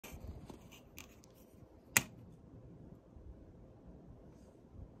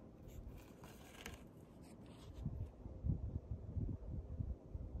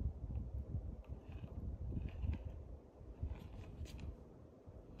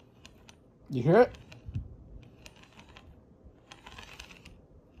You hear it?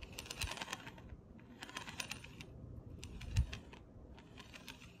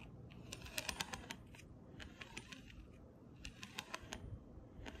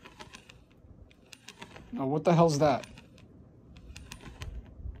 Now, what the hell's that?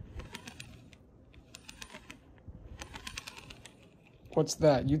 What's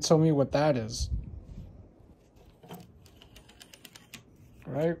that? You tell me what that is.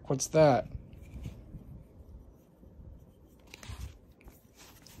 Right? What's that?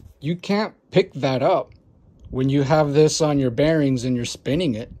 You can't pick that up when you have this on your bearings and you're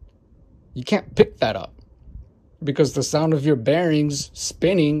spinning it. You can't pick that up because the sound of your bearings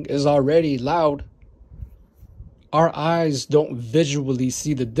spinning is already loud. Our eyes don't visually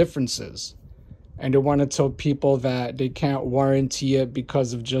see the differences. And they want to tell people that they can't warranty it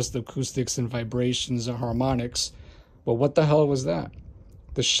because of just acoustics and vibrations and harmonics. But what the hell was that?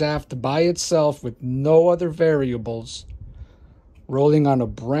 The shaft by itself with no other variables, rolling on a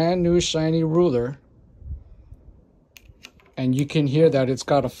brand new shiny ruler. And you can hear that it's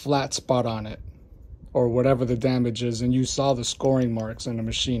got a flat spot on it, or whatever the damage is. And you saw the scoring marks in the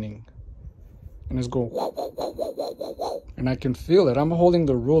machining. And it's going, and I can feel it. I'm holding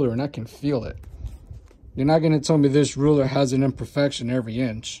the ruler and I can feel it. You're not going to tell me this ruler has an imperfection every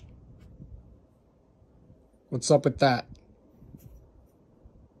inch. What's up with that?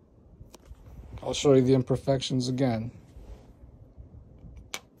 I'll show you the imperfections again.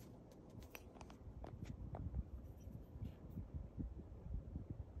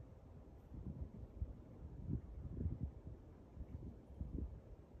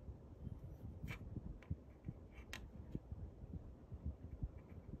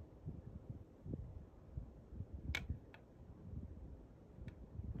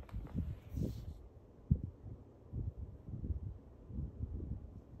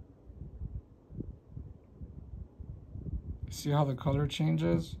 See how the color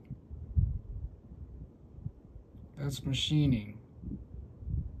changes? That's machining.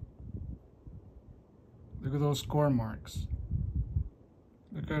 Look at those score marks.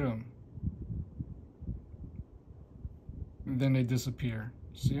 Look at them. And then they disappear.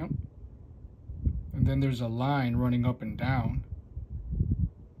 See them? And then there's a line running up and down,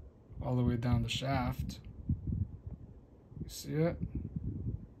 all the way down the shaft. You see it?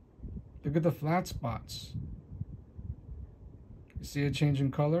 Look at the flat spots. You see it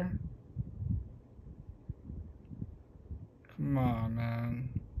changing color? Come on, man.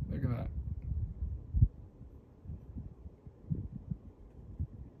 Look at that.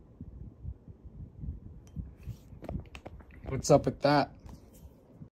 What's up with that?